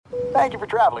Thank you for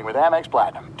traveling with Amex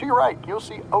Platinum. To your right, you'll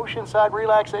see oceanside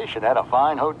relaxation at a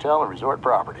fine hotel and resort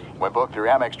property. When booked through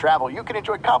Amex Travel, you can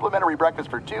enjoy complimentary breakfast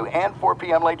for 2 and 4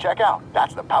 p.m. late checkout.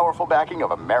 That's the powerful backing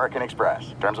of American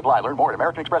Express. Terms apply. Learn more at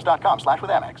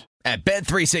americanexpress.com/withAmex. At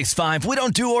Bet365, we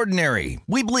don't do ordinary.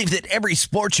 We believe that every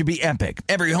sport should be epic.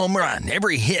 Every home run,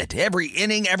 every hit, every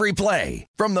inning, every play.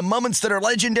 From the moments that are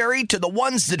legendary to the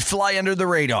ones that fly under the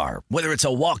radar. Whether it's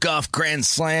a walk-off grand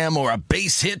slam or a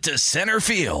base hit to center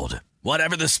field.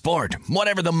 Whatever the sport,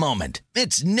 whatever the moment.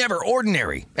 It's never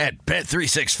ordinary at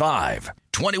Bet365.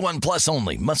 21 plus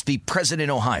only. Must be present in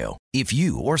Ohio. If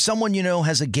you or someone you know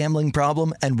has a gambling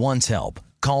problem and wants help,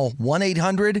 call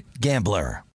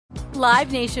 1-800-GAMBLER.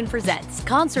 Live Nation presents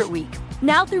Concert Week.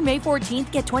 Now through May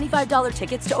 14th, get $25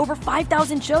 tickets to over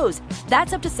 5,000 shows.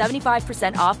 That's up to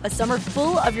 75% off a summer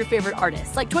full of your favorite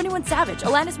artists like 21 Savage,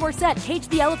 Alanis Morissette, Cage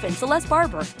the Elephant, Celeste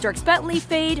Barber, Dierks Bentley,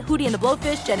 Fade, Hootie and the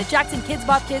Blowfish, Janet Jackson, Kids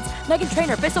Bop Kids, Meghan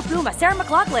Trainor, Peso Pluma, Sarah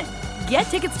McLachlan. Get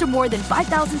tickets to more than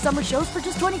 5,000 summer shows for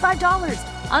just $25.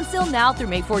 On sale now through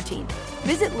May 14th.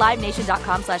 Visit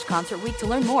LiveNation.com/Concert Week to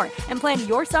learn more and plan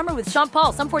your summer with Sean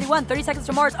Paul, Sum 41, 30 Seconds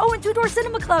to Mars, and Two Door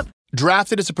Cinema Club.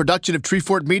 Drafted is a production of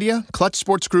Treefort Media, Clutch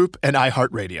Sports Group, and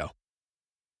iHeartRadio.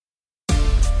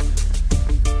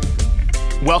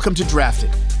 Welcome to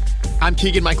Drafted. I'm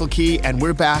Keegan-Michael Key, and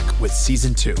we're back with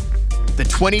Season 2, the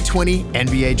 2020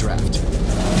 NBA Draft.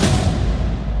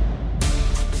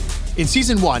 In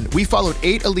Season 1, we followed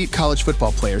 8 elite college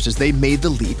football players as they made the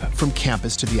leap from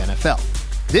campus to the NFL.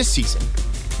 This season,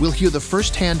 we'll hear the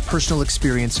first-hand personal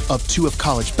experience of 2 of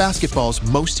college basketball's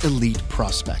most elite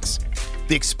prospects.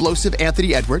 The explosive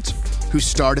Anthony Edwards, who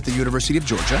starred at the University of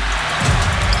Georgia.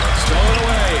 Stolen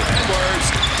away,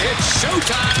 Edwards. It's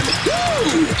showtime.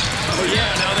 Woo! Oh,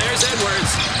 yeah, now there's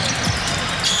Edwards.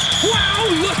 Wow,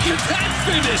 look at that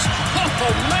finish.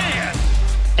 Oh, man.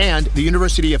 And the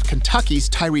University of Kentucky's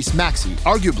Tyrese Maxey,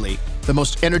 arguably the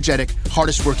most energetic,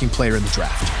 hardest-working player in the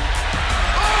draft.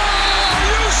 Oh, are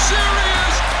you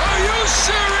serious? Are you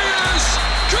serious?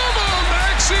 Come on,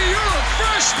 Maxey, you're a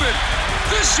freshman.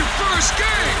 This your first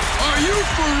game. Are you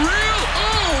for real?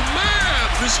 Oh, man.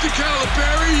 Mr.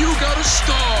 Calipari, you got a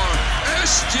star.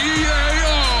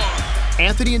 S-T-A-R.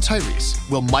 Anthony and Tyrese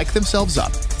will mic themselves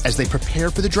up as they prepare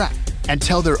for the draft and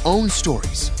tell their own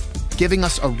stories, giving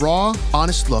us a raw,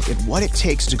 honest look at what it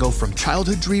takes to go from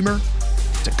childhood dreamer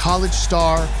to college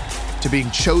star to being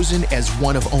chosen as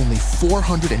one of only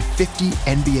 450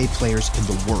 NBA players in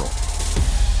the world.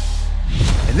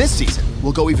 And this season,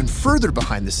 we'll go even further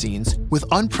behind the scenes with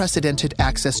unprecedented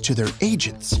access to their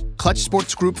agents. Clutch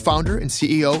Sports Group founder and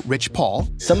CEO Rich Paul.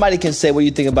 Somebody can say, what do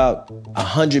you think about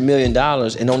 $100 million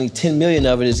and only $10 million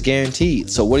of it is guaranteed?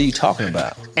 So what are you talking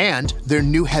about? And their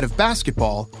new head of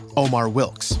basketball, Omar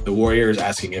Wilkes. The Warriors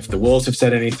asking if the Wolves have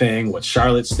said anything, what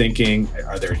Charlotte's thinking,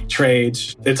 are there any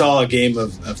trades? It's all a game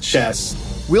of chess.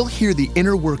 We'll hear the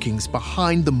inner workings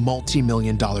behind the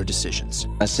multi-million-dollar decisions.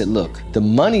 I said, look, the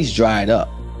money's dried up.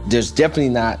 There's definitely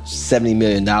not $70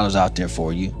 million out there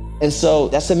for you. And so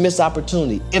that's a missed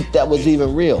opportunity, if that was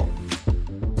even real.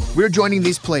 We're joining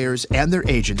these players and their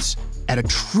agents at a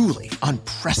truly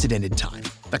unprecedented time.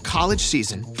 The college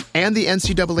season and the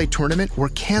NCAA tournament were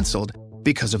canceled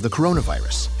because of the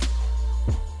coronavirus.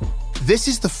 This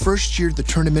is the first year the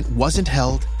tournament wasn't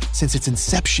held since its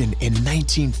inception in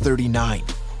 1939.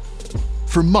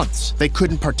 For months, they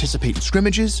couldn't participate in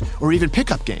scrimmages or even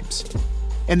pickup games.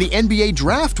 And the NBA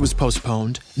draft was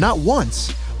postponed not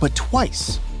once, but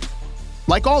twice.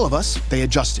 Like all of us, they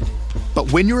adjusted.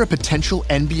 But when you're a potential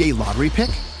NBA lottery pick,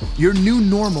 your new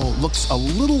normal looks a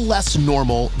little less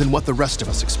normal than what the rest of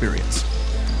us experience.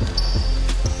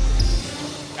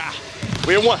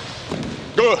 We in 1.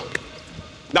 Good.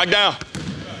 Knock down.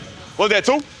 What's that,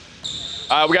 2?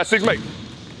 We got 6 mates.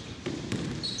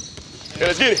 Yeah,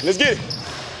 let's get it. Let's get it.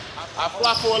 I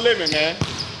fly for a living, man.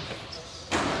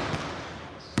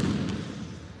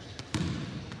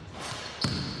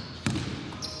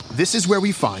 This is where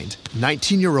we find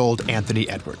 19-year-old Anthony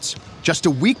Edwards, just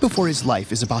a week before his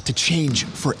life is about to change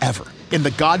forever. In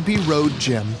the Godby Road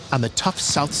gym on the tough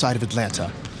south side of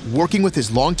Atlanta, working with his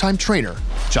longtime trainer,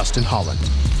 Justin Holland.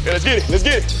 Yeah, let's get it. Let's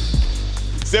get it.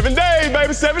 7 days,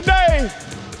 baby, 7 days.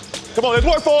 Come on, let's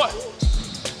work for it.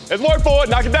 Let's work for it.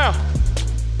 Knock it down.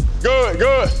 Good,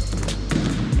 good.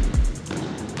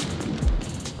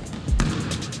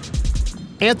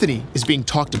 Anthony is being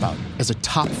talked about as a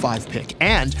top 5 pick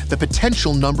and the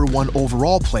potential number 1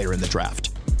 overall player in the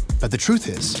draft. But the truth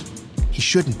is, he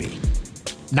shouldn't be.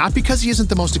 Not because he isn't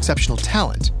the most exceptional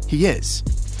talent, he is.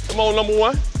 Come on, number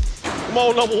 1. Come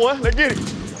on, number 1. Let's get it.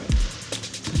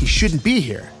 He shouldn't be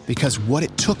here because what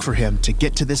it took for him to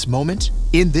get to this moment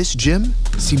in this gym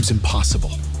seems impossible.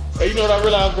 Hey, you know what I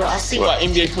realized, bro? I see why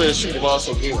NBA players shoot the ball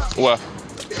so good. What?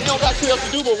 You don't got else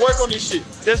to do but work on this shit.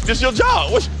 That's your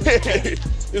job.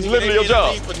 It's literally your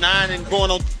job. For 9 and going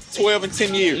on 12 and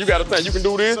 10 years. You got to think you can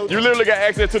do this. You literally got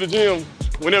access to the gym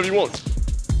whenever you want.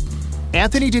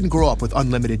 Anthony didn't grow up with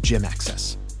unlimited gym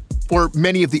access, or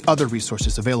many of the other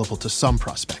resources available to some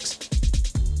prospects.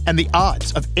 And the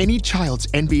odds of any child's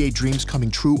NBA dreams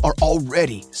coming true are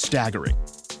already staggering.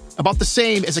 About the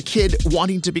same as a kid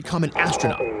wanting to become an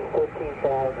astronaut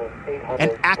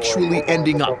and actually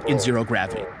ending up in zero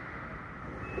gravity.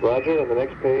 Roger, on the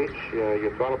next page,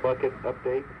 your throttle bucket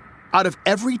update. Out of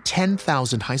every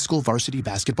 10,000 high school varsity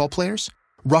basketball players,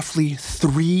 roughly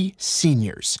 3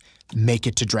 seniors make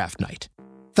it to draft night.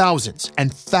 Thousands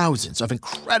and thousands of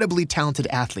incredibly talented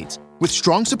athletes with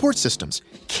strong support systems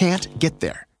can't get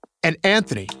there. And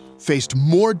Anthony faced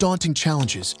more daunting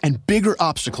challenges and bigger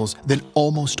obstacles than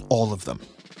almost all of them.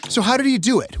 So how did he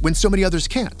do it when so many others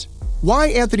can't? Why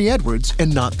Anthony Edwards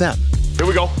and not them? Here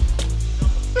we go.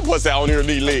 What's that on here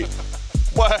need legs?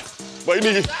 Boy, you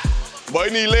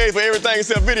need legs for everything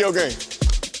except video game.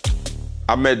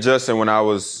 I met Justin when I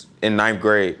was in 9th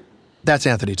grade. That's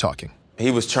Anthony talking. He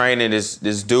was training this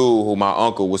dude who my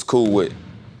uncle was cool with.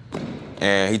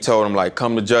 And he told him, like,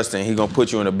 come to Justin, he gonna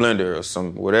put you in a blender or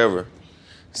some whatever.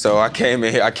 So I came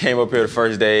up here the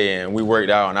first day and we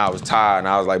worked out and I was tired and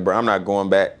I was like, bro, I'm not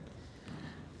going back.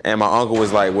 And my uncle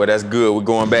was like, well, that's good, we're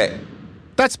going back.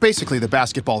 That's basically the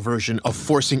basketball version of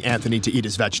forcing Anthony to eat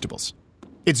his vegetables.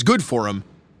 It's good for him,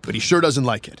 but he sure doesn't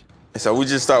like it. So we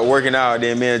just started working out, and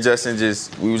then me and Justin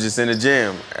we was just in the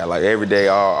gym, like every day,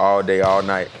 all day, all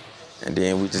night. And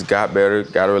then we just got better,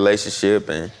 got a relationship,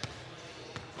 and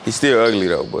he's still ugly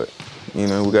though, but we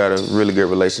got a really good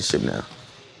relationship now.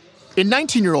 In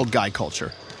 19-year-old guy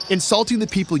culture, insulting the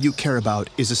people you care about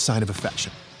is a sign of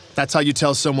affection. That's how you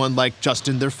tell someone like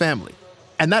Justin their family.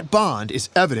 And that bond is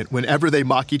evident whenever they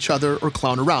mock each other or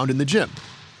clown around in the gym,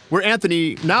 where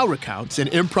Anthony now recounts an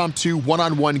impromptu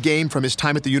one-on-one game from his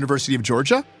time at the University of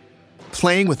Georgia,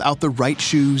 playing without the right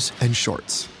shoes and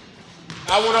shorts.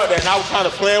 I went up there and I was trying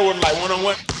to play with him like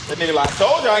one-on-one. That nigga like, I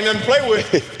told you I ain't nothing to play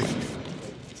with.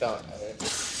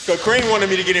 Because Kareem wanted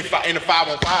me to get in the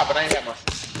 5-on-5, but I ain't have my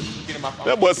get in my 5-on-5.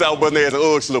 That boy sound busting ass in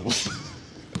UGG slippers.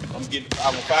 I'm getting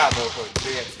 5-on-5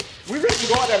 though. We ready to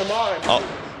go out there tomorrow.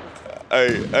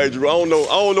 Hey, Drew, I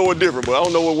don't know what different, but I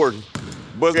don't know what working.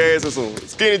 Bust ass and some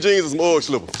skinny jeans and some UGG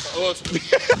slippers. UGG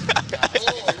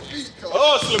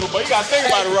slippers, but you gotta think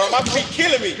about it, Rob. My feet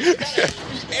killing me.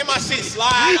 And my shit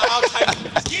slide all type.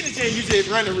 Skinny jeans, you just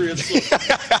running real slow.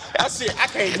 I said, I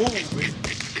can't move.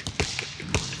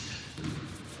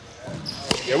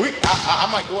 Yeah, I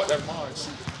might go up there tomorrow.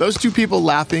 Those two people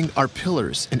laughing are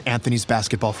pillars in Anthony's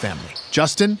basketball family,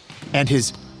 Justin and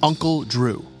his Uncle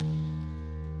Drew.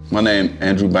 My name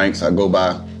Andrew Banks. I go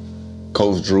by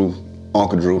Coach Drew,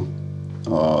 Uncle Drew.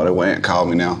 That's what Aunt called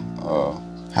me now.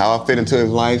 How I fit into his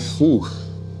life, we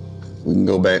can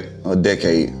go back a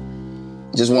decade.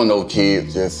 Just one of those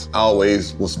kids, just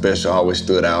always was special, always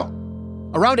stood out.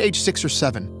 Around age 6 or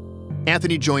 7,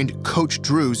 Anthony joined Coach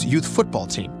Drew's youth football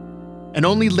team. And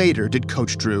only later did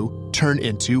Coach Drew turn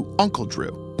into Uncle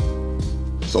Drew.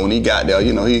 So when he got there,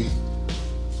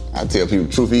 I tell people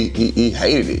the truth, he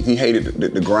hated it. He hated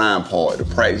the grind part, the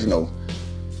practice,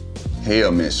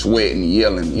 hell, man, sweating,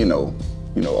 yelling,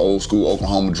 old school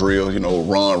Oklahoma drills,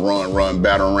 run,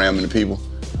 battering, ramming the people.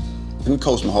 He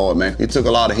coached me hard, man. He took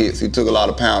a lot of hits. He took a lot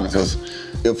of pounding. Because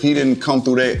if he didn't come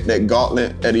through that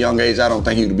gauntlet at a young age, I don't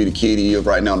think he would be the kid he is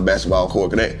right now on the basketball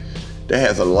court. That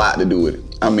has a lot to do with it.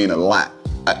 I mean, a lot.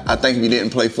 I think if he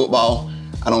didn't play football,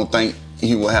 I don't think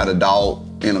he would have the dog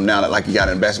in him now like he got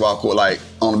in the basketball court. Like,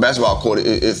 on the basketball court,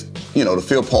 it's, the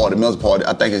field part, the men's part,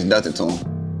 I think it's nothing to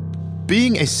him.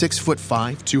 Being a 6'5",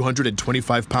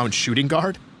 225-pound shooting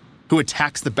guard who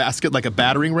attacks the basket like a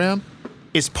battering ram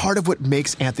is part of what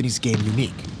makes Anthony's game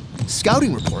unique.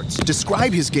 Scouting reports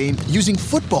describe his game using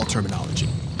football terminology.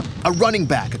 A running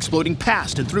back exploding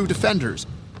past and through defenders.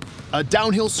 A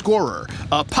downhill scorer,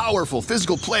 a powerful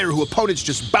physical player who opponents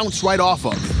just bounce right off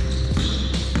of.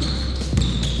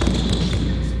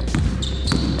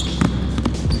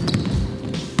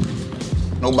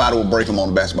 Nobody will break him on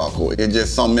the basketball court. It's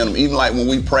just something in him. Even like when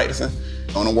we practicing,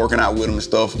 on the working out with him and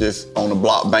stuff, just on the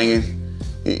block banging,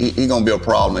 he gonna be a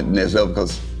problem at the next level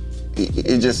because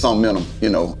it's just something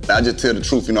in him, I just tell the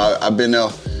truth, I've been there,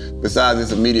 besides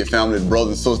his immediate family, his brothers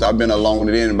and sisters, I've been there longer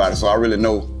than anybody, so I really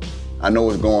know. I know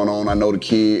what's going on. I know the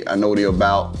kid. I know what they're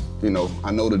about. You know,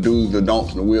 I know the do's, the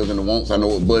don'ts, and the wills and the won'ts. I know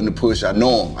what button to push. I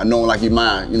know him. I know him like he's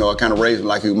mine. You know, I kind of raised him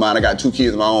like he was mine. I got 2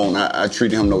 kids of my own. I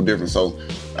treated him no different, so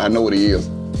I know what he is.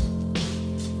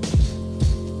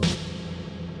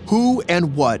 Who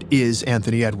and what is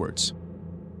Anthony Edwards?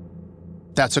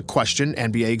 That's a question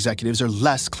NBA executives are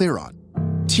less clear on.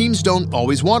 Teams don't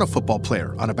always want a football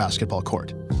player on a basketball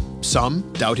court.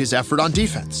 Some doubt his effort on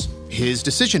defense, his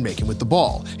decision-making with the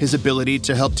ball, his ability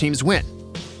to help teams win.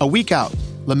 A week out,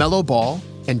 LaMelo Ball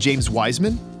and James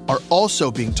Wiseman are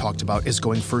also being talked about as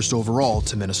going first overall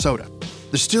to Minnesota.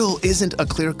 There still isn't a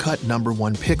clear-cut number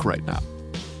 1 pick right now.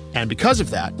 And because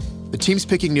of that, the teams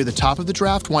picking near the top of the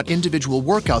draft want individual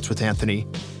workouts with Anthony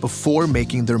before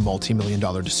making their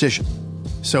multi-million-dollar decision.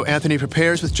 So Anthony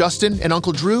prepares with Justin and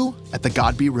Uncle Drew at the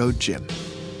Godby Road Gym.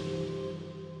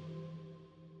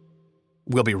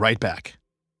 We'll be right back.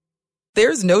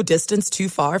 There's no distance too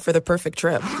far for the perfect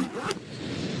trip.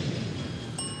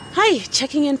 Hi,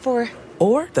 checking in for...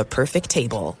 Or the perfect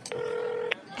table.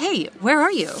 Hey, where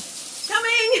are you?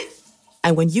 Coming!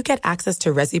 And when you get access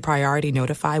to Resi Priority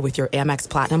Notify with your Amex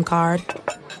Platinum card...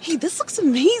 Hey, this looks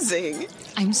amazing.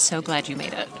 I'm so glad you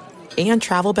made it. And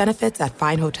travel benefits at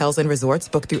fine hotels and resorts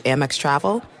booked through Amex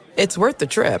Travel, it's worth the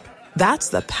trip. That's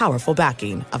the powerful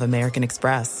backing of American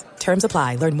Express. Terms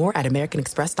apply. Learn more at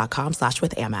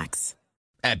americanexpress.com/withAmex.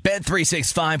 At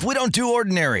Bet365, we don't do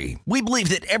ordinary. We believe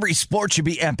that every sport should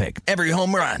be epic. Every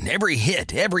home run, every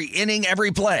hit, every inning, every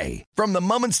play. From the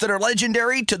moments that are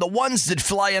legendary to the ones that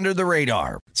fly under the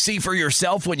radar. See for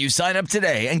yourself when you sign up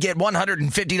today and get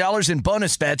 $150 in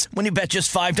bonus bets when you bet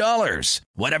just $5.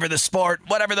 Whatever the sport,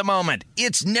 whatever the moment,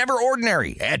 it's never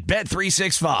ordinary at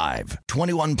Bet365.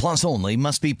 21 plus only.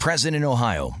 Must be present in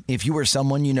Ohio. If you or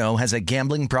someone you know has a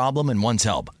gambling problem and wants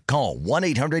help, call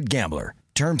 1-800-GAMBLER.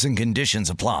 Terms and conditions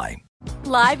apply.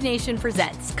 Live Nation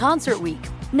presents Concert Week.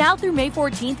 Now through May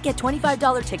 14th, get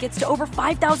 $25 tickets to over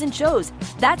 5,000 shows.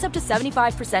 That's up to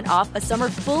 75% off a summer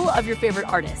full of your favorite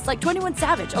artists like 21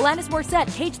 Savage, Alanis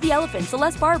Morissette, Cage the Elephant,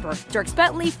 Celeste Barber, Dierks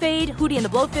Bentley, Fade, Hootie and the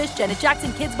Blowfish, Janet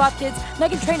Jackson, Kidz Bop Kids,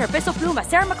 Meghan Trainor, Bissell Pluma,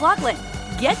 Sarah McLachlan.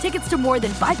 Get tickets to more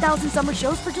than 5,000 summer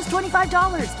shows for just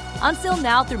 $25. Until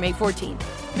now through May 14th.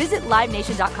 Visit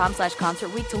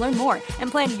LiveNation.com/Concert Week to learn more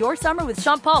and plan your summer with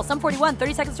Sean Paul, Sum 41,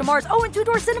 30 Seconds to Mars, and Two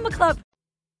Door Cinema Club.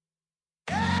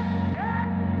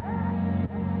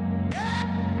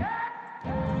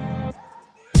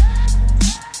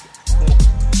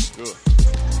 Good.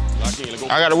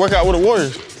 I got to work out with the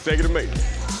Warriors. Take it to me.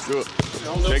 Good.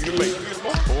 Take it to me.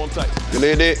 Hold on tight. You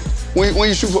lay that. When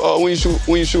you shoot for when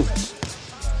you shoot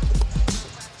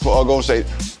for Golden State,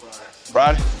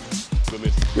 Friday.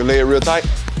 You lay it real tight.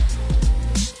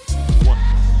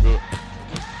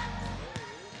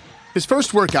 His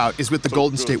first workout is with the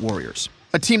Golden State Warriors,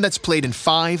 a team that's played in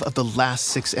 5 of the last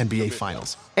 6 NBA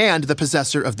Finals, and the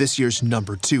possessor of this year's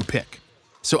number 2 pick.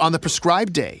 So on the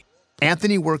prescribed day,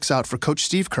 Anthony works out for Coach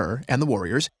Steve Kerr and the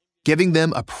Warriors, giving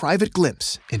them a private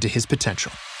glimpse into his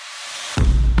potential.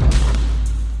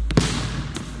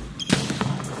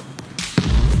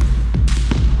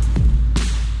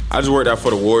 I just worked out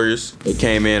for the Warriors. It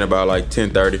came in about like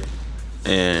 10:30,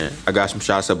 and I got some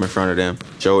shots up in front of them,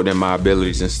 showed them my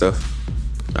abilities and stuff.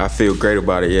 I feel great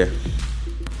about it, yeah.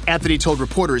 Anthony told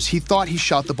reporters he thought he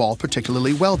shot the ball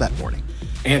particularly well that morning.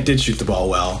 Ant did shoot the ball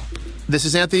well. This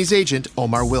is Anthony's agent,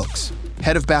 Omar Wilkes,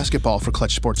 head of basketball for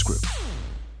Clutch Sports Group.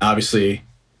 Obviously,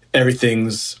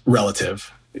 everything's relative,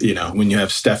 you know, when you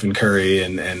have Stephen Curry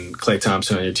and Klay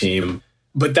Thompson on your team.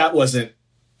 But that wasn't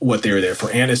what they were there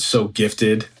for. Ant is so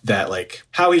gifted that, like,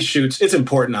 how he shoots, it's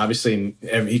important, obviously,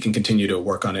 and he can continue to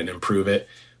work on it and improve it.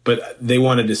 But they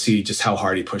wanted to see just how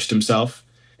hard he pushed himself.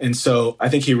 And so I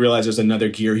think he realized there's another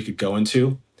gear he could go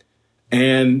into.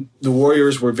 And the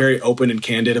Warriors were very open and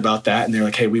candid about that. And they're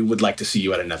like, hey, we would like to see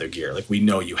you at another gear. Like, we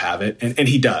know you have it. And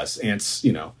he does. Ant's,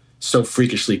 you know, so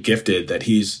freakishly gifted that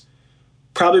he's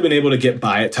probably been able to get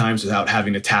by at times without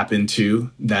having to tap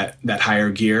into that higher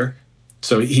gear.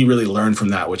 So he really learned from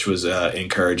that, which was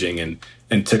encouraging,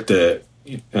 and took the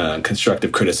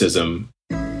constructive criticism.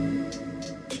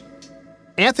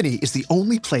 Anthony is the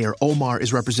only player Omar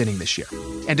is representing this year.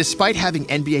 And despite having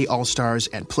NBA All-Stars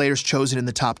and players chosen in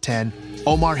the top 10,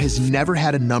 Omar has never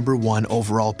had a number 1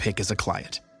 overall pick as a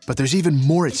client. But there's even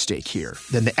more at stake here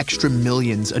than the extra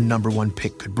millions a number 1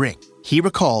 pick could bring. He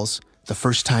recalls the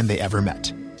first time they ever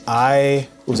met. I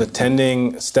was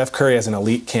attending Steph Curry as an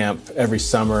elite camp every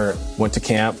summer, went to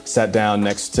camp, sat down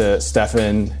next to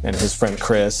Stephen and his friend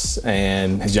Chris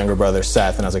and his younger brother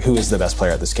Seth, and I was like, who is the best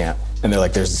player at this camp? And they're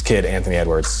like, there's this kid, Anthony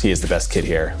Edwards. He is the best kid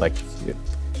here. Like,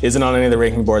 isn't on any of the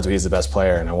ranking boards, but he's the best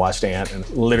player. And I watched Ant, and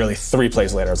literally 3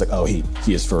 plays later, I was like, oh, he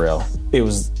is for real. It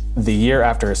was the year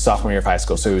after his sophomore year of high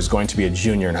school, so he was going to be a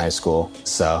junior in high school.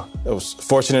 So I was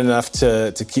fortunate enough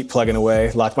to keep plugging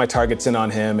away, locked my targets in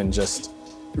on him, and just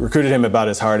recruited him about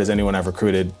as hard as anyone I've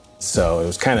recruited. So it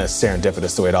was kind of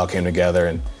serendipitous the way it all came together.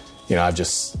 And,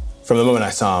 from the moment I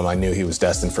saw him, I knew he was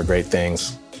destined for great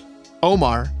things.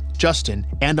 Omar, Justin,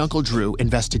 and Uncle Drew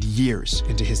invested years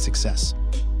into his success.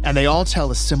 And they all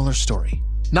tell a similar story.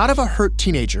 Not of a hurt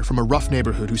teenager from a rough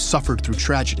neighborhood who suffered through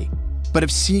tragedy, but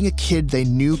of seeing a kid they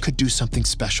knew could do something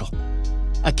special.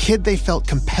 A kid they felt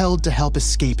compelled to help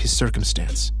escape his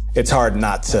circumstance. It's hard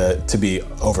not to be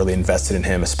overly invested in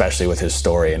him, especially with his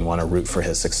story, and want to root for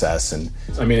his success. And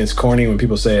it's corny when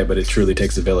people say it, but it truly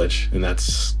takes a village. And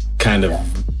that's kind of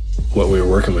what we were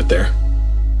working with there.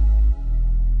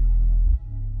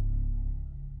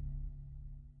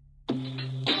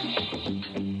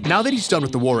 Now that he's done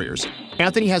with the Warriors,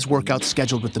 Anthony has workouts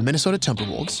scheduled with the Minnesota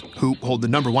Timberwolves, who hold the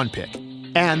 #1 pick,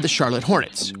 and the Charlotte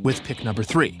Hornets, with pick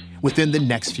 #3, within the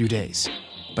next few days.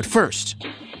 But first,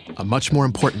 a much more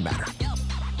important matter.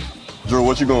 Drew,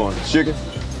 what you going? Chicken?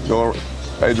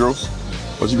 Hey, Drew,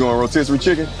 what you going? Rotisserie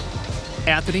chicken?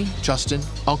 Anthony, Justin,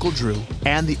 Uncle Drew,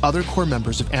 and the other core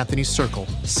members of Anthony's circle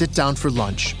sit down for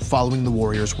lunch following the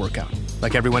Warriors workout.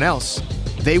 Like everyone else,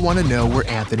 they want to know where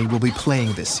Anthony will be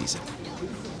playing this season.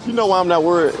 You know why I'm not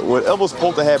worried? Whatever's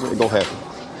supposed to happen, it's going to happen.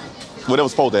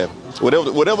 Whatever's supposed to happen.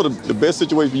 Whatever the best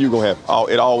situation for you is going to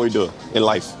happen. It always does in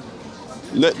life.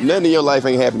 Nothing in your life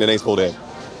ain't happening that ain't supposed to happen.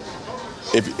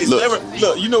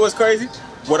 Look, you know what's crazy?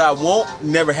 What I want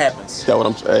never happens. That's what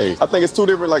I'm saying. I think it's two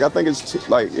different. I think it's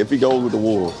if he goes with the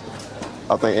Wolves,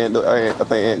 I think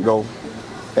Ant go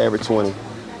average 20,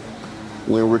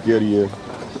 win Rookie of the Year.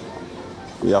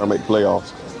 We ought to make the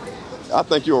playoffs. I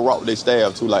think you'll rock with their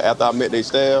staff too. Like after I met their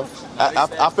staff,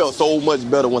 I felt so much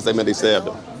better once they met their staff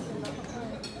though.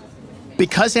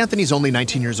 Because Anthony's only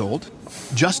 19 years old,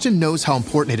 Justin knows how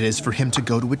important it is for him to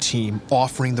go to a team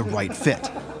offering the right fit.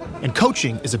 And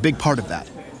coaching is a big part of that.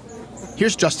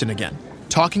 Here's Justin again,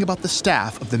 talking about the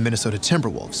staff of the Minnesota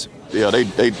Timberwolves. Yeah,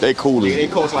 they cool. They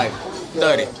coach like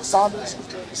 30.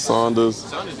 Saunders.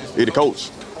 He the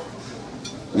coach.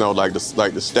 Like the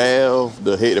staff,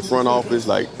 the head of front office,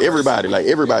 everybody's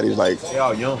they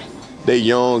all young. They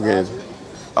young, and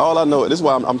all I know, this is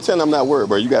why I'm telling them I'm not worried,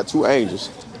 bro. You got two angels.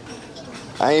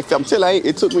 It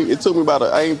took me about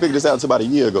I ain't figured this out until about a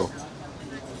year ago.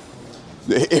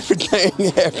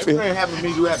 Everything happened to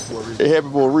me, you happened for a reason. It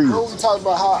happened for a reason. We talked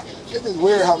about how it is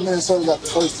weird how Minnesota got the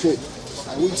first pick.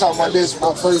 We talking about this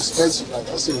my first visit.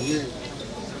 That's weird.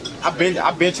 I've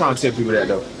been trying to tell people that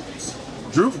though.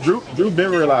 Drew been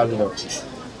realizing though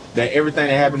that everything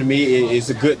that happened to me is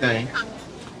a good thing.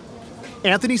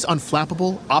 Anthony's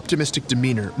unflappable, optimistic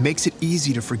demeanor makes it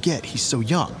easy to forget he's so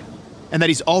young, and that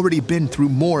he's already been through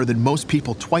more than most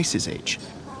people twice his age.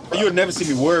 You'll never see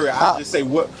me worry. I just say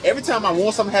what every time I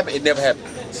want something to happen, it never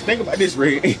happens. So think about this,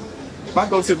 Ray. If I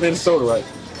go to Minnesota, right,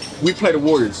 we play the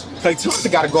Warriors. Klay Thompson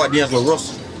got to guard D'Angelo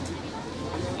Russell.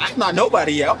 I'm not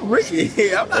nobody yet. I'm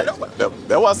Ricky. I'm not nobody.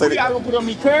 That's why I say that. Y'all gonna put on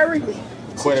me Curry?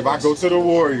 But if I go to the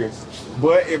Warriors,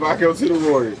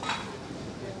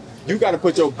 you got to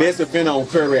put your best defender on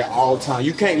Curry at all times.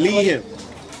 You can't leave him.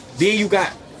 Then you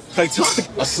got Klay Thompson,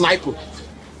 a sniper.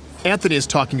 Anthony is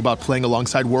talking about playing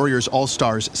alongside Warriors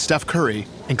All-Stars Steph Curry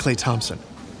and Klay Thompson,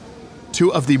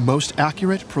 two of the most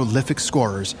accurate, prolific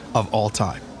scorers of all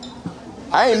time.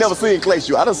 I ain't never seen Klay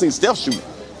shoot. I done seen Steph shoot.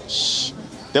 Shh,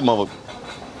 that mother.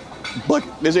 But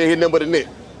this ain't hit nothing but the net.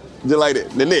 Just like that,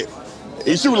 the net.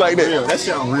 He shoot like that. That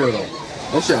shit unreal though.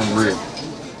 That shit unreal.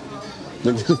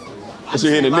 That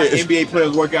shit hit the net. NBA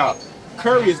players work out.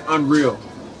 Curry is unreal.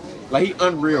 Like he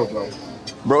unreal, bro.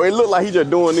 Bro, it look like he just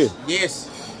doing this. Yes.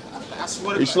 I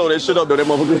swear he slow that shit up though, that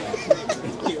motherfucker.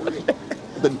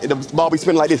 the ball be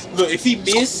spinning like this. Look, if he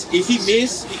miss, he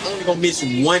only gonna miss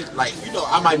one.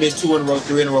 I might miss 2 in a row,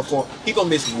 3 in a row, 4. He gonna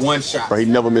miss one shot. Bro, he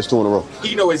never missed 2 in a row.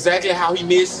 He know exactly how he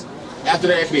missed after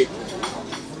that bit.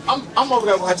 I'm over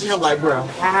there watching him like, bro,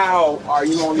 how are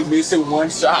you only missing one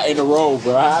shot in a row,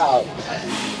 bro? How?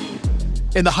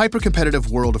 In the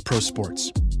hyper-competitive world of pro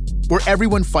sports, where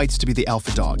everyone fights to be the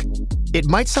alpha dog, it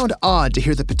might sound odd to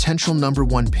hear the potential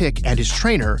 #1 pick and his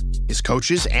trainer, his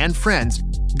coaches and friends,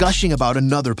 gushing about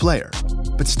another player.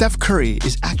 But Steph Curry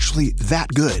is actually that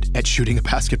good at shooting a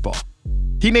basketball.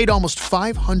 He made almost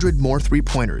 500 more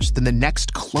three-pointers than the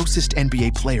next closest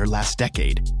NBA player last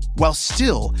decade, while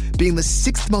still being the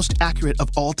 6th most accurate of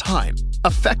all time,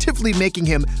 effectively making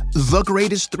him the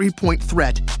greatest three-point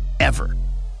threat ever.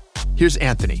 Here's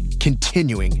Anthony,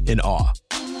 continuing in awe.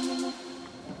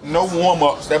 No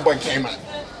warm-ups. That boy came out.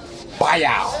 Buy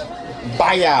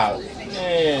out.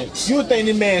 Man, you would think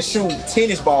this man shooting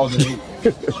tennis balls in the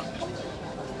hoop.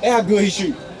 That's how good he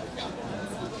shoot.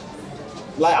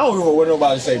 Like, I don't give a what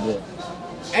nobody say, bro.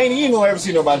 Ain't you gonna ever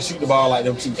see nobody shoot the ball like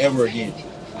them two ever again.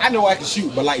 I know I can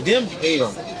shoot, but like them,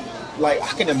 damn. Like, I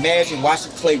can imagine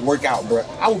watching Clay work out, bro.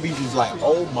 I would be just like,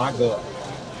 oh my God.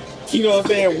 You know what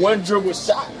I'm saying? One dribble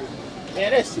shot.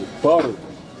 Man, that shit butter.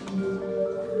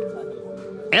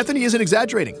 Anthony isn't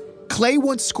exaggerating. Clay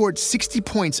once scored 60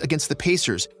 points against the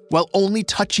Pacers while only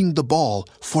touching the ball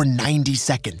for 90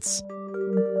 seconds.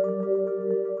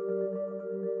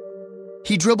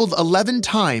 He dribbled 11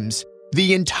 times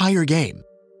the entire game.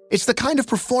 It's the kind of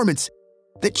performance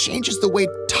that changes the way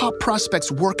top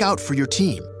prospects work out for your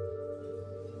team.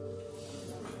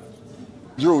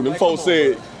 Drew, them folks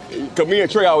said, because me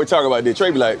and Trey always talk about this.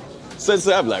 Trey be like, I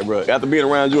be like, bro, after being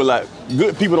around you, like,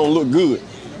 good people don't look good.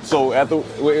 So after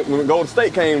when Golden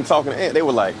State came talking to Ant, they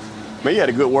were like, man, you had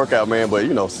a good workout, man, but,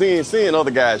 you know, seeing other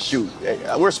guys shoot,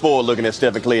 we're spoiled looking at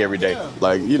Steph and Clay every day.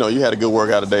 Like, you know, you had a good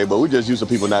workout today, but we just used to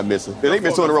people not missing. They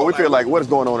missed two in a row. We feel like, what is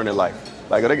going on in their life?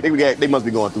 Like, they must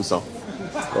be going through something.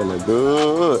 They're like,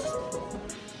 good.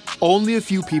 Only a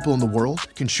few people in the world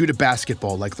can shoot a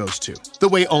basketball like those two, the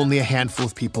way only a handful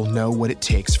of people know what it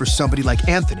takes for somebody like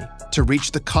Anthony to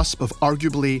reach the cusp of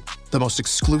arguably the most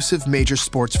exclusive major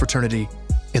sports fraternity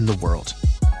in the world.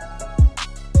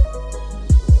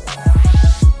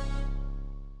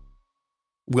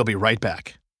 We'll be right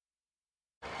back.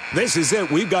 This is it.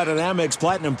 We've got an Amex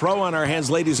Platinum Pro on our hands,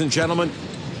 ladies and gentlemen.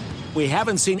 We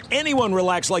haven't seen anyone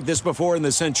relax like this before in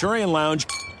the Centurion Lounge.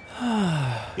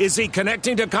 Is he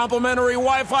connecting to complimentary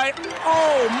Wi-Fi?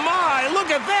 Oh, my! Look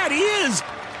at that! He is!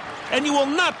 And you will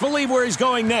not believe where he's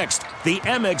going next. The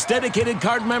Amex dedicated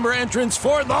card member entrance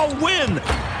for the win!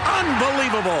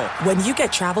 Unbelievable! When you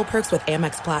get travel perks with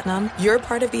Amex Platinum, you're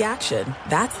part of the action.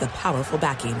 That's the powerful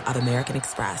backing of American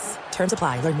Express. Terms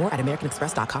apply. Learn more at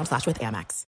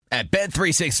americanexpress.com/withAmex. At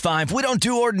Bet365, we don't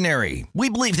do ordinary. We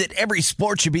believe that every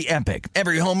sport should be epic.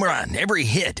 Every home run, every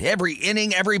hit, every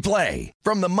inning, every play.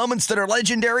 From the moments that are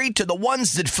legendary to the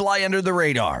ones that fly under the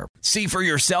radar. See for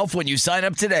yourself when you sign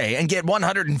up today and get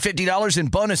 $150 in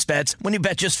bonus bets when you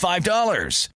bet just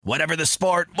 $5. Whatever the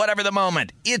sport, whatever the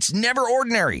moment, it's never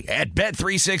ordinary at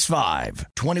Bet365.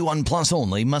 21 plus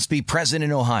only. Must be present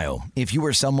in Ohio. If you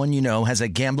or someone you know has a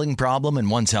gambling problem and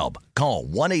wants help, call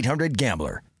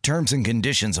 1-800-GAMBLER. Terms and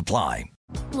conditions apply.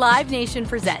 Live Nation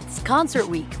presents Concert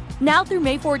Week. Now through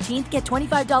May 14th, get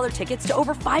 $25 tickets to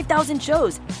over 5,000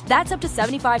 shows. That's up to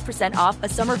 75% off a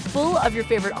summer full of your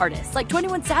favorite artists like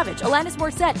 21 Savage, Alanis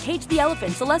Morissette, Cage the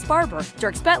Elephant, Celeste Barber,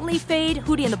 Dierks Bentley, Fade,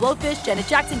 Hootie and the Blowfish, Janet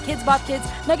Jackson, Kidz Bop Kids,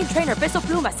 Meghan Trainor, Peso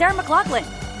Pluma, Sarah McLachlan.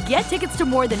 Get tickets to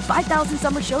more than 5,000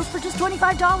 summer shows for just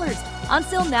 $25.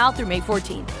 Until now through May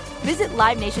 14th. Visit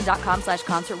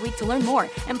LiveNation.com/Concert Week to learn more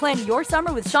and plan your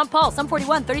summer with Sean Paul, Sum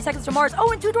 41, 30 Seconds to Mars,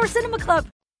 and Two Door Cinema Club.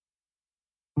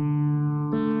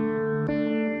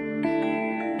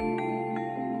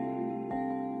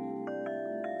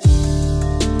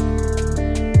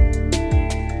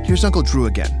 Here's Uncle Drew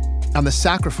again on the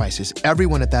sacrifices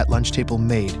everyone at that lunch table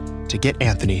made to get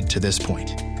Anthony to this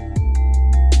point.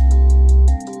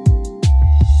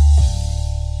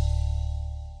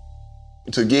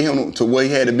 To get him to where he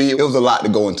had to be, it was a lot to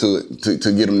go into it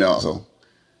to get him there. So,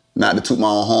 not to toot my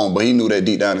own horn, but he knew that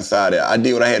deep down inside that I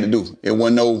did what I had to do. It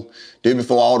wasn't did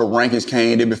before all the rankings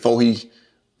came, did before he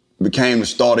became the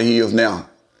starter he is now.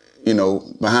 You know,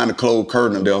 behind the closed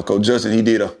curtain there, Coach Justin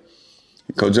did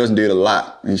a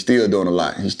lot. He's still doing a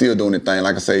lot. He's still doing the thing.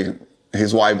 Like I say,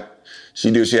 his wife,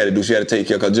 she did what she had to do. She had to take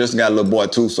care, because Justin got a little boy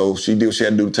too, so she did what she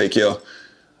had to do to take care.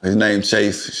 His name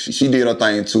Chase. She did her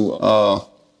thing too.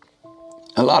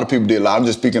 A lot of people did a lot. I'm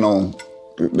just speaking on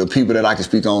the people that I can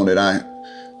speak on that I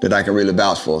can really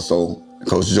vouch for. So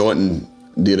Coach Jordan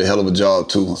did a hell of a job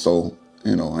too. So,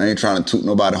 you know, I ain't trying to toot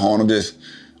nobody horn. I'm just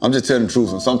telling the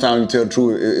truth. And sometimes you tell the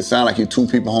truth, it sounds like you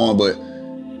toot people horn, but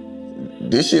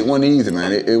this shit wasn't easy,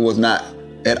 man. It was not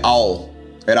at all.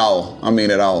 At all. I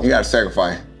mean, at all. You gotta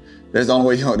sacrifice. That's the only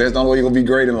way you're gonna be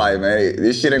great in life, man.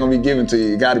 This shit ain't gonna be given to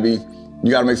you. You gotta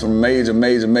make some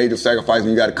major sacrifices,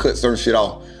 and you gotta cut certain shit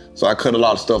off. So I cut a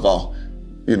lot of stuff off,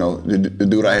 you know, to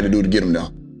do what I had to do to get him there.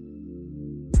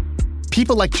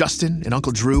 People like Justin and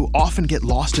Uncle Drew often get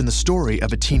lost in the story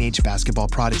of a teenage basketball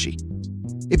prodigy.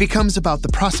 It becomes about the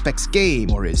prospect's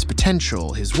game or his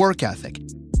potential, his work ethic,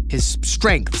 his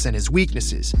strengths and his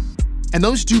weaknesses. And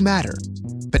those do matter.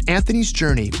 But Anthony's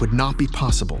journey would not be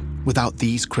possible without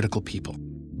these critical people.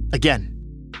 Again,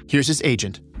 here's his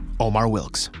agent, Omar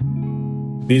Wilkes.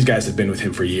 These guys have been with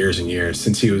him for years and years,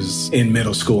 since he was in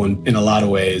middle school. And in a lot of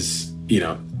ways, you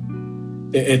know,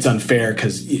 it's unfair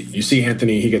because you see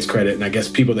Anthony, he gets credit, and I guess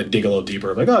people that dig a little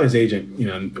deeper are like, oh, his agent,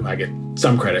 I get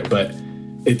some credit, but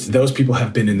it's those people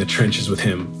have been in the trenches with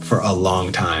him for a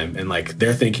long time, and like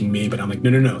they're thanking me, but I'm like,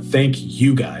 no, thank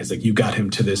you guys. Like, you got him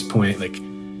to this point. Like,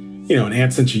 and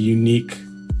Ant's such a unique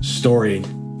story.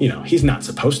 He's not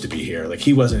supposed to be here. Like,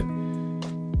 he wasn't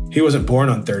born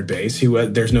on third base.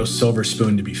 There's no silver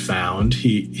spoon to be found.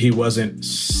 He wasn't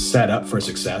set up for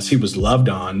success. He was loved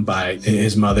on by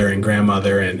his mother and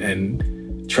grandmother,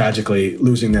 and tragically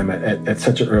losing them at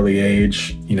such an early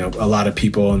age. A lot of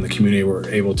people in the community were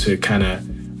able to kind of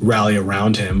rally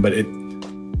around him, but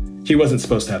he wasn't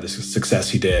supposed to have the success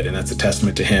he did, and that's a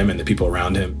testament to him and the people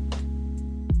around him.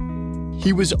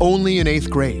 He was only in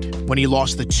 8th grade when he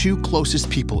lost the 2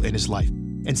 closest people in his life.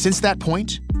 And since that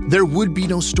point, there would be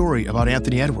no story about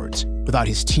Anthony Edwards without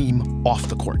his team off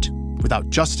the court, without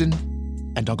Justin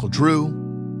and Uncle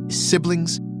Drew, his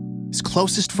siblings, his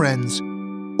closest friends,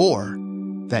 or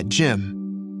that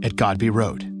gym at Godby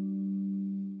Road.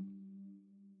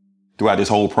 Throughout this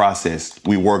whole process,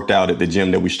 we worked out at the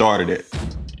gym that we started at.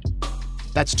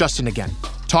 That's Justin again,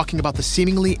 talking about the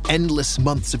seemingly endless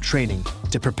months of training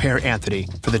to prepare Anthony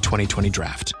for the 2020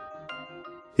 draft.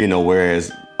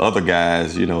 Whereas other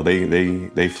guys,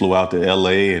 they flew out to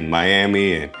LA and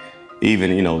Miami and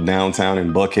even, downtown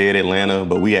in Buckhead, Atlanta,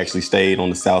 but we actually stayed on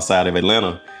the south side of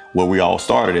Atlanta where we all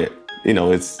started at.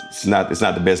 It's not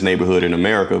the best neighborhood in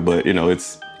America, but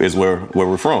it's where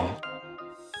we're from.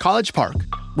 College Park,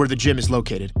 where the gym is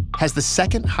located, has the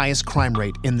 2nd highest crime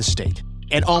rate in the state,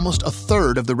 and almost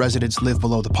 1/3 of the residents live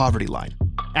below the poverty line.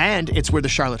 And it's where the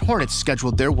Charlotte Hornets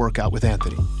scheduled their workout with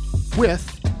Anthony,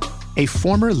 with a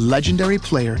former legendary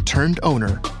player turned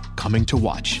owner coming to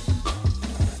watch.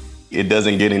 It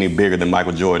doesn't get any bigger than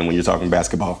Michael Jordan when you're talking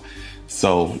basketball.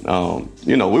 So,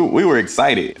 we were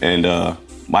excited. And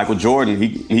Michael Jordan,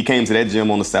 he came to that gym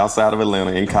on the south side of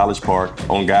Atlanta in College Park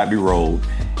on Godby Road.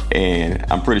 And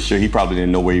I'm pretty sure he probably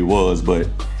didn't know where he was, but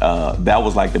that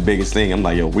was like the biggest thing. I'm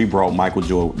like, we brought Michael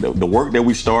Jordan. The work that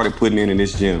we started putting in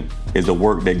this gym is the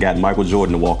work that got Michael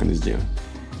Jordan to walk in this gym.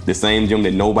 The same gym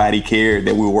that nobody cared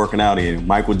that we were working out in.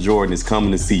 Michael Jordan is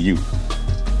coming to see you.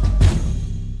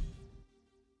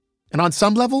 And on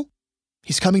some level,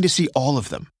 he's coming to see all of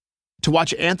them. To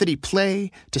watch Anthony play,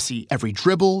 to see every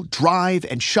dribble, drive,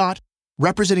 and shot,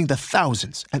 representing the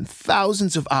thousands and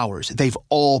thousands of hours they've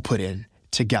all put in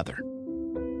together.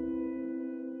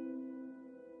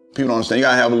 People don't understand. You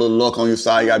gotta have a little luck on your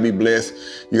side. You gotta be blessed.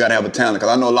 You gotta have a talent. Because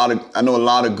I know a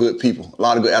lot of good people, a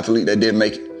lot of good athletes that didn't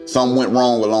make it. Something went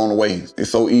wrong along the way. It's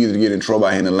so easy to get in trouble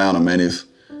out here in Atlanta, man. It's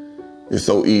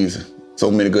so easy. So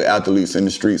many good athletes in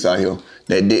the streets out here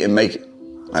that didn't make it.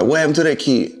 Like, what happened to that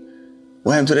kid?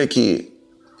 What happened to that kid?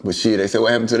 But shit, they said,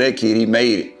 what happened to that kid? He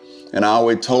made it. And I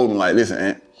always told them, like, listen,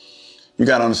 Ant, you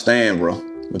gotta understand, bro,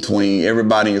 between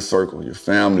everybody in your circle, your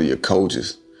family, your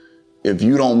coaches, if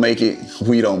you don't make it,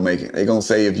 we don't make it. They gonna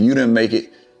say if you didn't make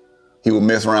it, he will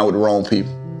mess around with the wrong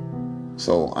people.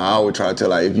 So I always try to tell,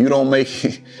 like, if you don't make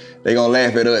it, they gonna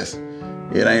laugh at us.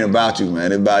 It ain't about you,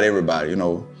 man. It's about everybody.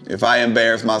 If I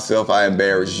embarrass myself, I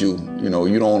embarrass you. You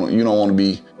don't want to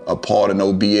be a part of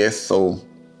no BS. So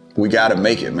we gotta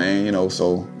make it, man.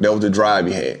 So that was the drive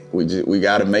we had. We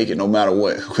gotta make it no matter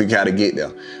what. We gotta get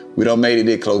there. We done made it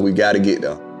this close. We gotta get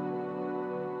there.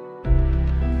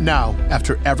 Now,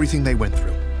 after everything they went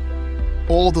through,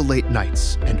 all the late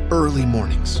nights and early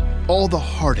mornings, all the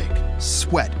heartache,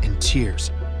 sweat, and tears,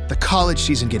 the college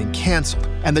season getting canceled,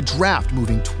 and the draft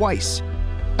moving twice.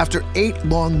 After 8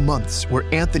 long months where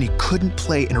Anthony couldn't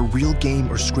play in a real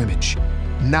game or scrimmage,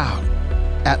 now,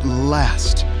 at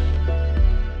last,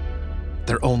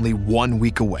 they're only 1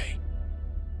 week away.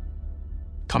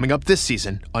 Coming up this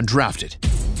season, Undrafted.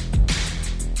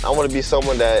 I want to be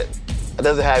someone that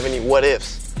doesn't have any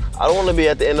what-ifs. I don't want to be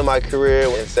at the end of my career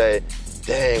and say,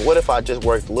 dang, what if I just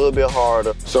worked a little bit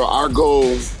harder? So our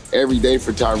goal every day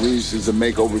for Tyrese is to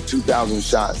make over 2,000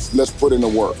 shots. Let's put in the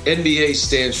work. NBA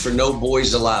stands for no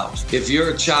boys allowed. If you're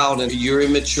a child and you're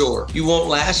immature, you won't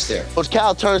last there. Coach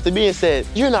Cal turns to me and said,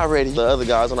 you're not ready. The other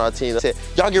guys on our team said,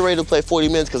 y'all get ready to play 40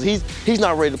 minutes because he's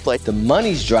not ready to play. The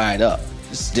money's dried up.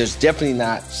 There's definitely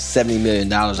not $70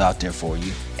 million out there for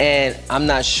you. And I'm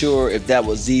not sure if that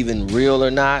was even real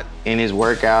or not. In his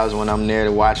workouts, when I'm there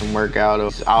to watch him work out,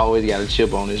 I always got a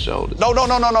chip on his shoulder. No. Don't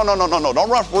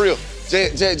run for real.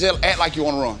 Just act like you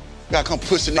want to run. You got to come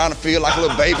pushing down the field like a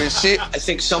little baby and shit. I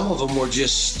think some of them were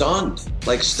just stunned.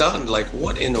 Like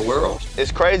what in the world?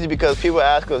 It's crazy because people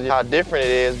ask us how different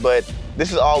it is, but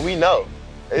this is all we know.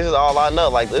 This is all I know.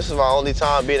 Like, this is my only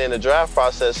time being in the draft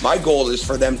process. My goal is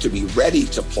for them to be ready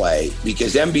to play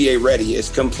because NBA ready is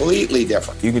completely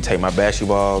different. You can take my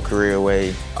basketball career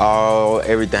away,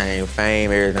 everything,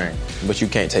 fame, everything, but you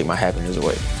can't take my happiness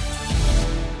away.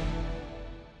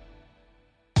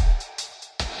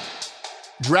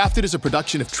 Drafted is a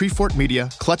production of Treefort Media,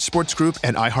 Clutch Sports Group,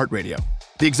 and iHeartRadio.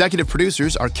 The executive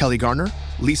producers are Kelly Garner,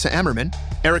 Lisa Ammerman,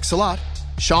 Eric Salat,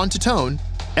 Sean Tatone,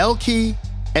 L. Key,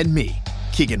 and me,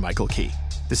 Keegan-Michael Key.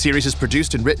 The series is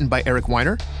produced and written by Eric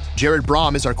Weiner. Jared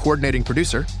Braum is our coordinating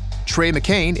producer. Trey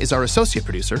McCain is our associate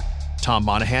producer. Tom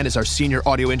Monahan is our senior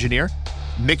audio engineer.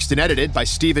 Mixed and edited by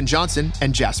Steven Johnson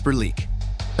and Jasper Leak.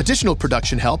 Additional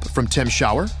production help from Tim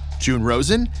Schauer, June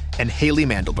Rosen, and Haley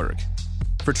Mandelberg.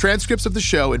 For transcripts of the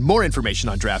show and more information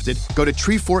on Drafted, go to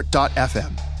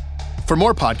treefort.fm. For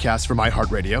more podcasts from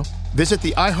iHeartRadio, visit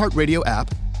the iHeartRadio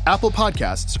app, Apple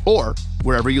Podcasts, or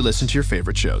wherever you listen to your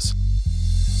favorite shows.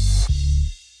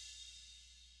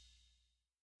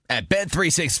 At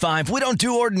Bet365, we don't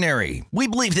do ordinary. We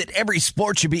believe that every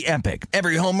sport should be epic.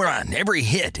 Every home run, every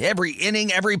hit, every inning,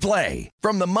 every play.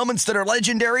 From the moments that are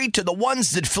legendary to the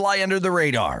ones that fly under the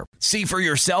radar. See for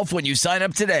yourself when you sign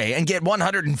up today and get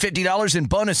 $150 in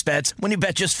bonus bets when you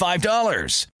bet just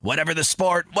 $5. Whatever the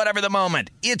sport, whatever the moment,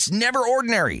 it's never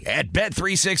ordinary at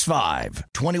Bet365.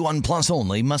 21 plus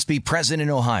only. Must be present in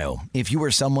Ohio. If you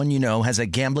or someone you know has a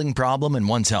gambling problem and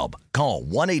wants help, call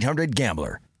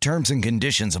 1-800-GAMBLER. Terms and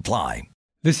conditions apply.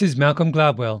 This is Malcolm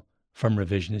Gladwell from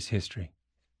Revisionist History.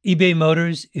 eBay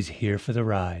Motors is here for the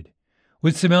ride.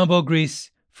 With some elbow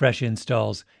grease, fresh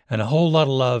installs, and a whole lot of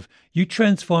love, you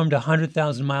transformed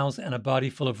 100,000 miles and a body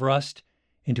full of rust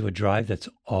into a drive that's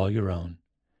all your own.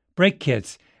 Brake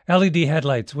kits, LED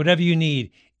headlights, whatever you need,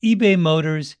 eBay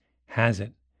Motors has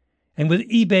it. And with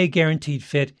eBay Guaranteed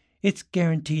Fit, it's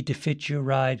guaranteed to fit your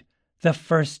ride the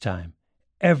first time,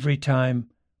 every time,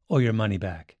 or your money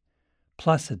back.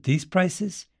 Plus, at these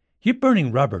prices, you're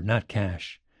burning rubber, not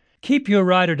cash. Keep your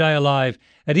ride or die alive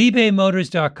at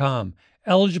ebaymotors.com.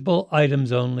 Eligible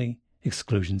items only.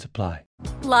 Exclusions apply.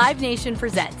 Live Nation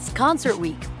presents Concert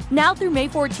Week. Now through May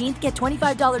 14th, get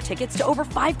 $25 tickets to over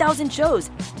 5,000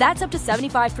 shows. That's up to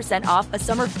 75% off a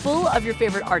summer full of your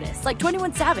favorite artists like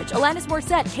 21 Savage, Alanis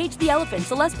Morissette, Cage the Elephant,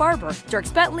 Celeste Barber,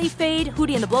 Dierks Bentley, Fade,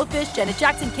 Hootie and the Blowfish, Janet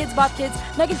Jackson, Kidz Bop Kids,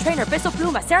 Meghan Trainor, Peso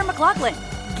Pluma, Sarah McLachlan.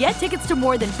 Get tickets to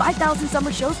more than 5,000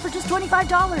 summer shows for just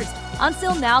 $25. On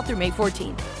sale now through May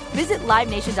 14th. Visit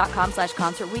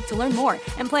LiveNation.com/Concert Week to learn more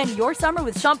and plan your summer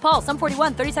with Sean Paul, Sum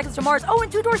 41, 30 Seconds to Mars,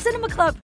 and Two Door Cinema Club.